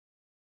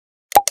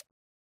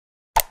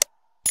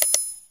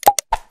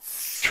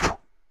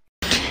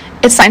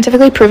It's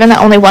scientifically proven that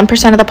only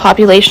 1% of the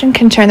population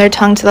can turn their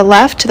tongue to the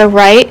left, to the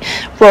right,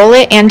 roll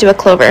it, and do a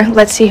clover.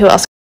 Let's see who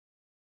else.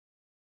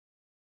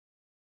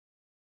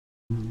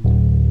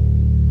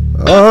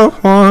 I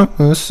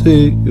wanna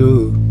see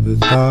you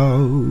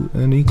without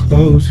any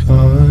clothes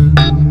on.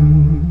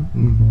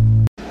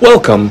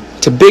 Welcome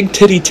to Big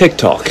Titty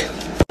TikTok.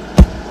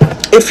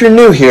 If you're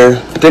new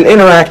here, then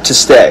interact to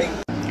stay.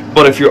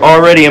 But if you're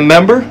already a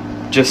member,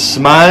 just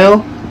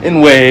smile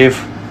and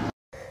wave.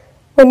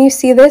 When you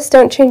see this,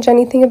 don't change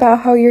anything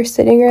about how you're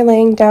sitting or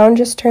laying down,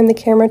 just turn the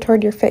camera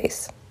toward your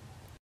face.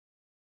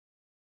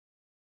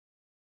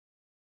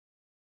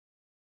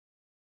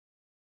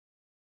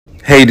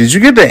 Hey, did you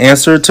get the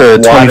answer to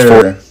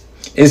 24?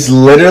 It's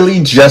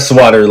literally just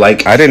water.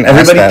 Like, I didn't.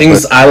 Everybody ask that,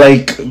 thinks I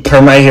like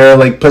perm my hair,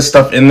 like put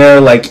stuff in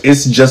there. Like,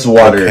 it's just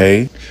water.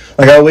 Okay.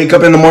 Like, I wake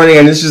up in the morning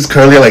and it's just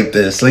curly like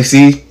this. Like,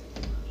 see,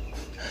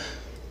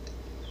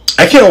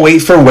 I can't wait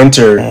for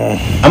winter.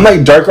 I'm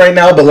like dark right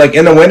now, but like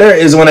in the winter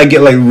is when I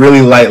get like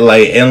really light,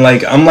 and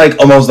like I'm like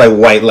almost like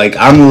white. Like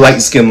I'm light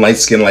skin,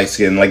 like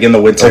in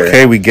the winter.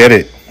 Okay, we get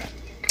it.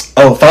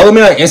 Oh, follow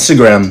me on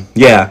Instagram.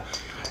 Yeah.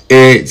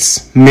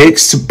 It's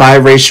mixed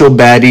biracial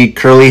baddie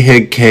curly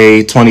head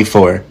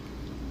K24.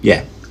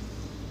 Yeah.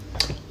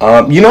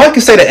 You know I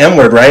can say the N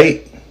word,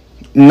 right?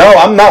 No,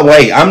 I'm not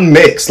white. I'm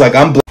mixed. Like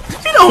I'm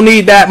black. You don't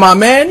need that, my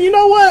man. You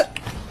know what?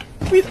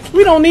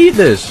 We don't need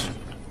this.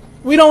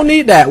 We don't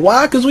need that.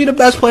 Why? Because we the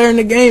best player in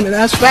the game, and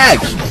that's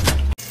facts.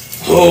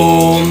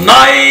 Oh,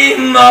 my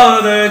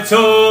mother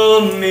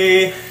told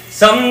me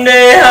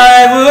someday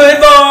I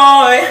would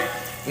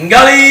buy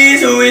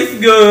gullies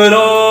with good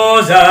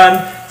oars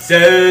and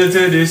sail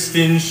to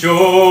distant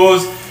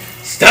shores.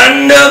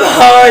 Stand up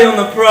high on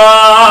the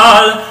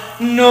prowl,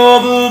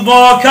 noble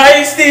bark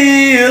I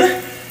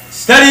steal,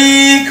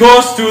 steady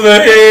course to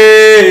the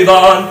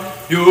haven.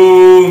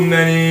 You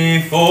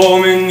many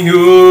foemen,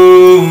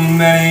 you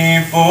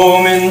many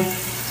foemen.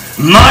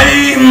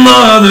 My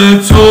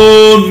mother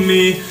told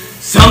me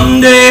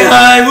someday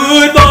I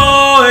would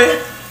buy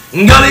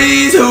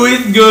gullies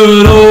with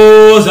good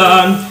oars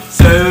and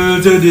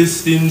sail to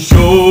distant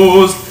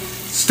shores.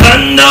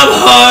 Stand up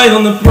high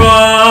on the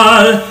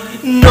prowl,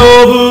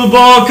 noble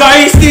bark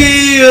I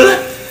steal,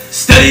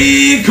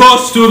 steady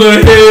course to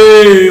the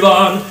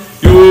haven.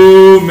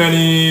 You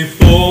many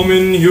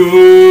foemen,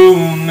 you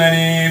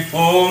many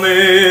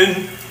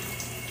foemen.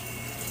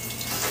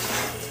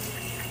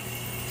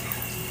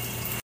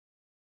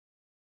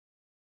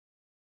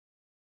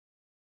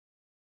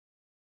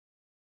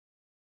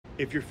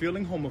 If you're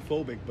feeling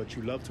homophobic but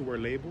you love to wear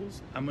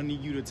labels, I'm gonna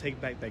need you to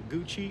take back that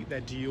Gucci,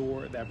 that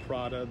Dior, that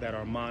Prada, that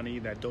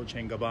Armani, that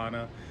Dolce &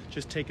 Gabbana.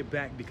 Just take it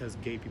back because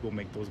gay people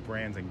make those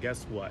brands, and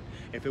guess what?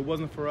 If it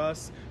wasn't for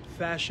us,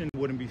 fashion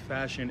wouldn't be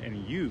fashion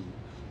and you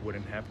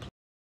wouldn't have clothes.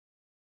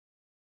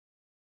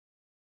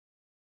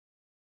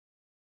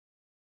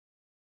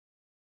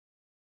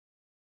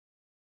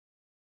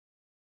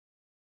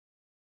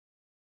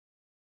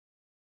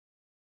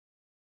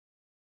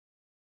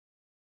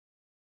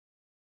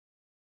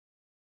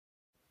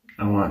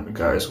 I want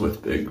guys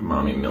with big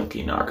mommy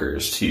milky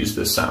knockers to use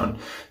this sound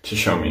to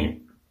show me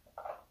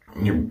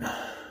your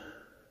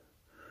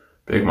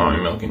big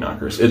mommy milky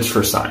knockers. It's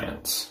for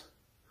science.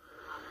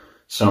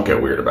 So don't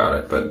get weird about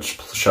it, but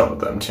just show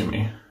them to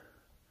me.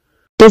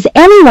 Does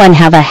anyone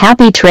have a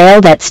happy trail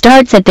that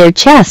starts at their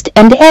chest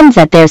and ends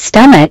at their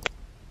stomach?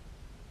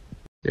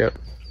 Yep.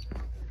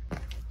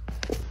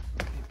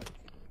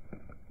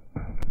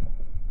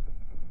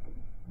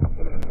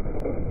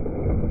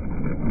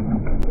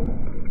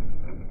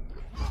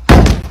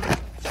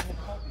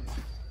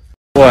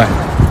 What?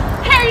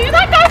 Hey, are you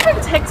that guy from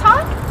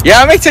TikTok? Yeah,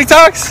 I make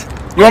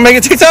TikToks. You want to make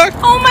a TikTok?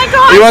 Oh my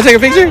god. You want to take a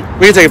picture?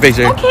 We can take a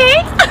picture.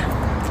 Okay.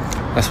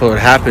 That's what would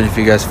happen if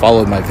you guys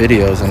followed my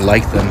videos and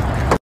liked them.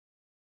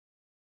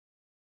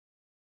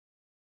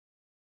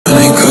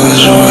 When it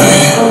goes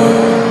away,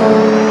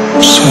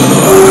 so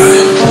do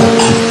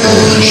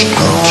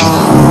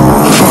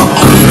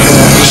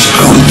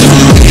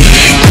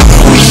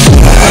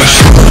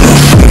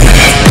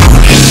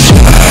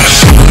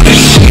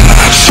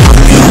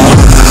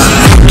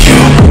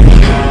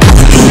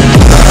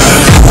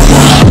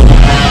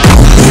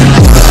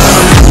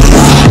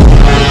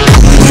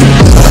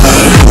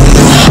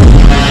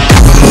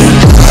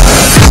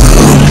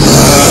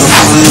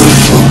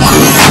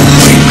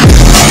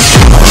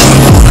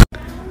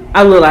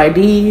I look like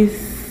these.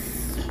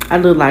 I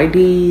look like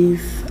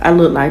these. I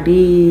look like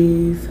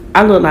these.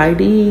 I look like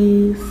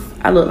these.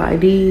 I look like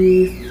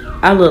these.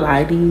 I look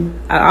like these.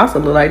 I also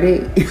look like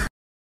that.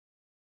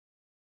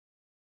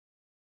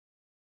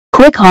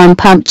 Quick arm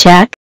pump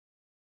check.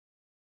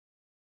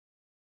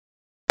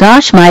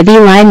 Gosh, my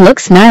V-line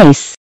looks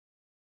nice.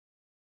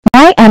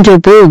 My under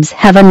boobs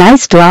have a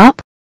nice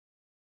drop.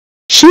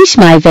 Sheesh,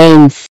 my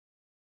veins.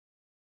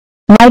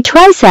 My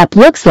tricep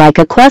looks like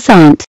a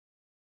croissant.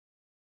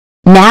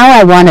 Now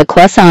I want a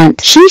croissant.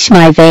 Sheesh,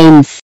 my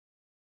veins.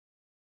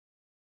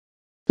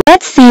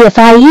 Let's see if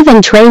I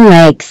even train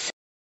legs.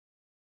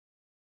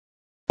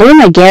 Oh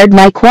my god,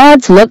 my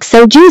quads look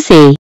so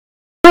juicy.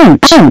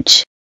 Ouch!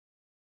 Ouch!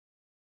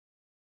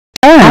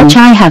 Ouch,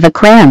 I have a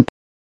cramp.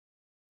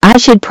 I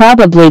should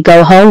probably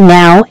go home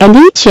now and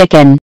eat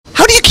chicken.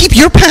 How do you keep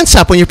your pants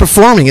up when you're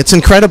performing? It's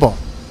incredible.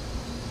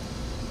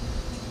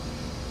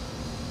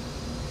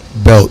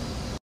 Belt.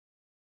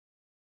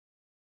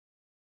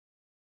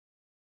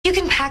 You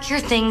can pack your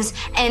things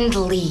and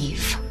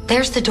leave.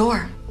 There's the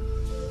door.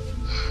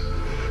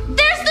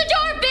 There's the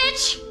door,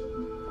 bitch!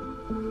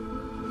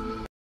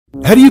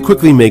 How do you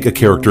quickly make a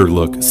character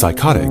look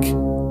psychotic?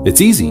 It's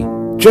easy.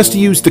 Just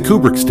use the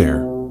Kubrick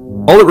stare.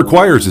 All it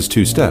requires is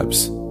 2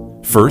 steps.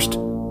 First,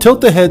 tilt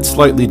the head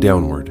slightly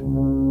downward.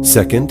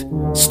 Second,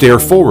 stare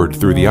forward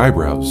through the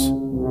eyebrows.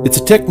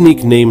 It's a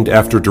technique named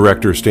after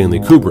director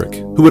Stanley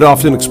Kubrick, who would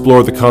often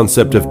explore the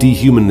concept of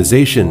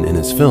dehumanization in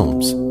his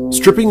films,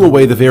 stripping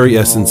away the very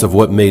essence of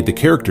what made the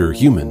character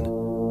human.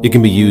 It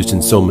can be used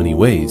in so many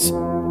ways.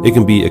 It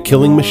can be a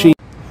killing machine.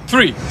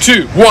 3,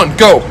 2, 1,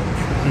 go!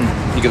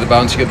 You get the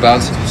bounce, you get the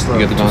bounce. You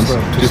get the bounce.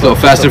 Too slow.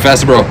 Faster,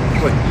 faster, bro.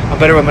 Wait, I'm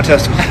better with my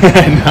testicles.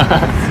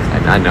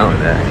 I know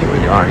that.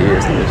 When you are, he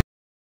is.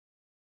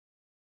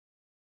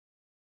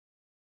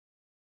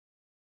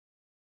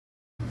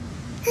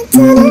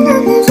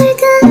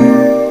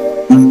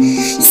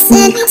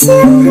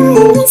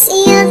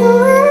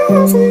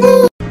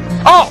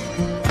 Oh,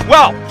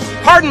 well,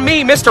 pardon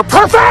me, Mr.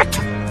 Perfect!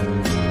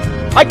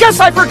 I guess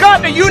I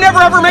forgot that you never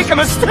ever make a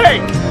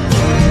mistake!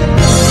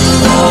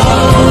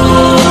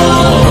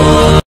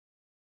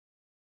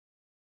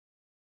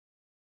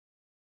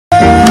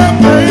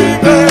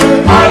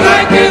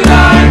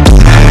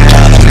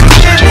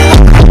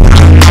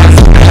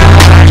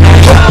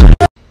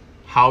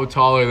 How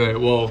tall are they?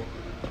 Whoa.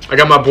 I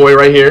got my boy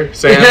right here,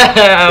 Sam.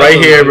 Right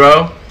here,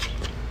 bro.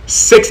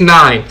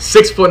 6'9",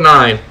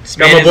 6'9".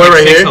 Got my boy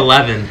right here.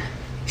 6'11".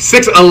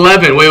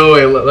 6'11".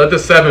 Wait. Let the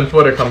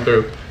 7-footer come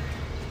through.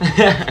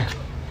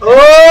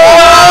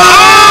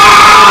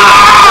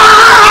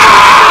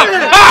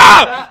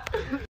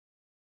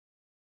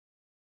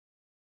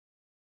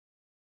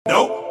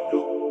 Nope.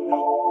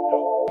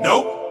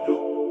 Nope.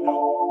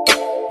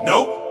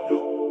 Nope.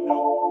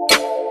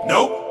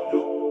 Nope.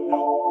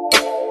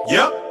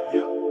 Yep.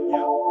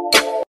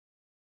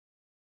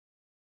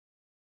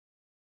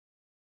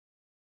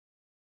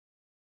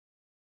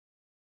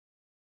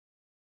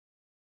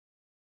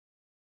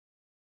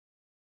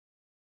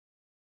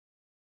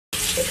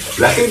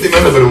 La gente me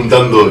anda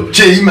preguntando,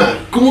 che Ima,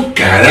 ¿cómo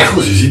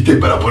carajos hiciste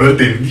para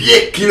ponerte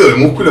 10 kilos de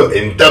músculo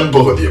en tan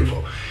poco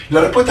tiempo?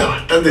 La respuesta es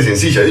bastante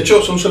sencilla, de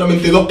hecho son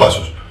solamente 2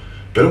 pasos.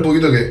 Pero un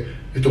poquito que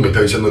esto me está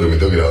avisando que me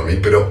tengo que ir a dormir,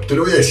 pero te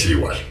lo voy a decir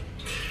igual.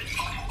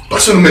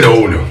 Paso número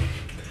 1,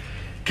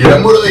 que el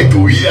amor de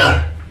tu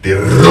vida te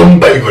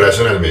rompa el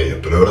corazón al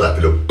medio, pero de verdad,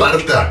 te lo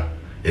parta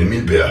en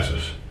 1000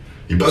 pedazos.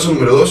 Y paso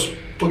número 2,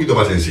 un poquito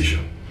más sencillo,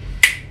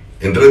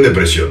 entrar en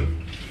depresión.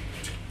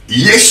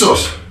 Y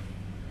esos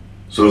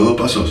son los 2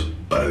 pasos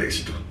para el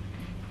éxito.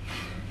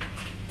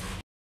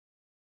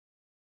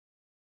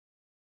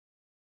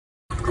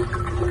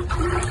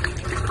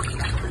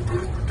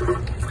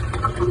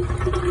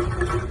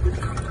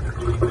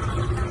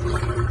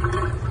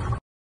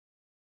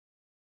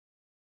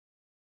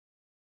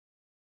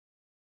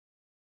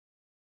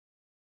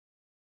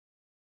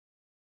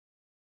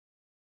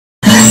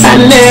 I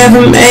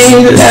never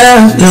made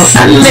love, no,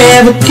 I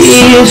never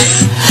did.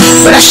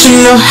 But I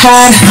should know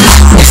how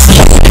to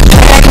escape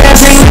back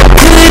every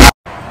good.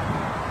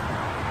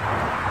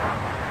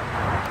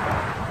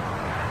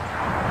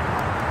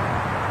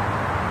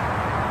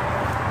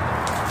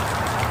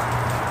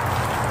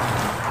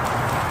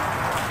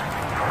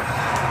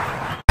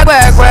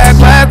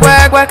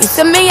 Work. You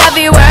see me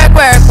heavy work.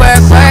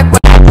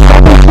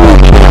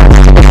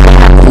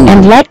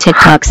 And let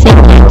TikTok sing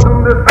it.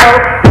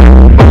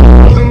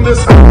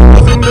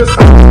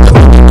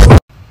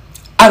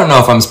 I don't know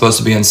if I'm supposed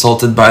to be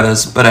insulted by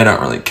this, but I don't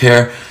really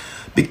care.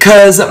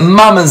 Because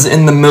Mama's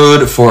in the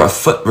mood for a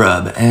foot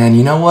rub. And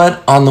you know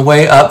what? On the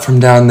way up from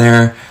down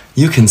there,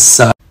 you can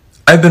suck.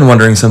 I've been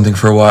wondering something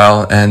for a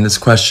while, and this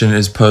question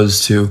is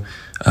posed to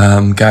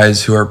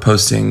guys who are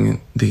posting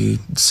the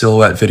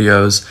silhouette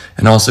videos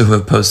and also who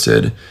have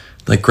posted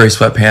like gray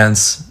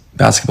sweatpants,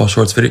 basketball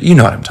shorts video. You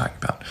know what I'm talking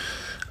about.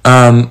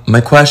 My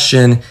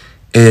question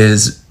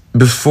is,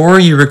 before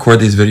you record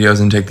these videos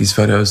and take these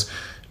photos,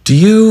 do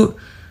you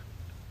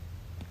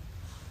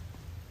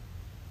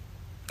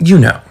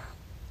know,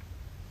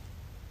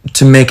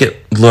 to make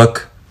it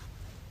look,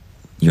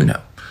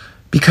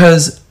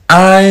 because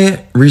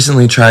I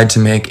recently tried to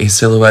make a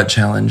silhouette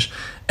challenge,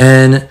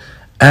 and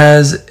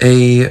as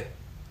a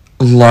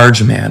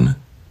large man,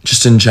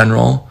 just in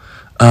general,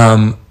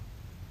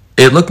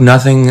 it looked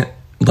nothing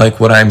like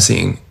what I'm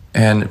seeing.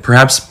 And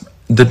perhaps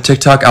the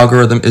TikTok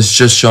algorithm is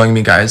just showing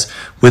me guys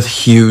with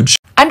huge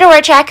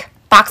Underwear check.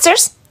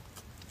 Boxers?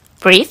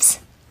 Briefs?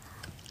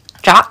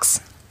 Jocks?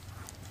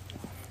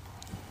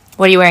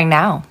 What are you wearing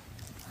now?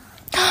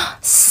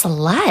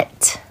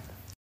 Slut.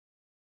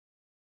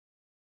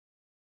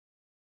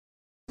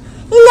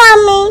 You love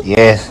me?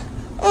 Yes.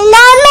 You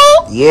love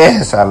me?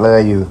 Yes, I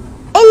love you.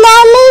 You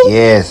love me?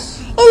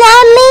 Yes. You You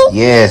love me?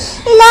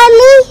 Yes. You love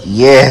me?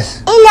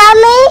 Yes. You love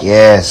me?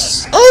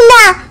 Yes. You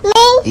love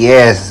me?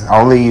 Yes.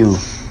 Only you.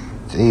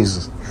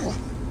 Jesus.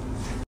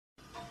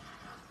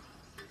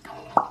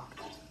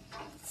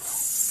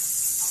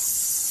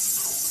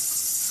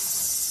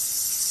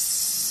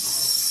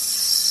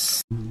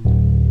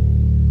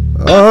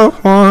 I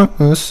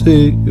wanna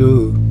see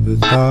you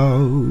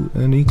without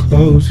any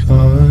clothes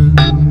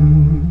on.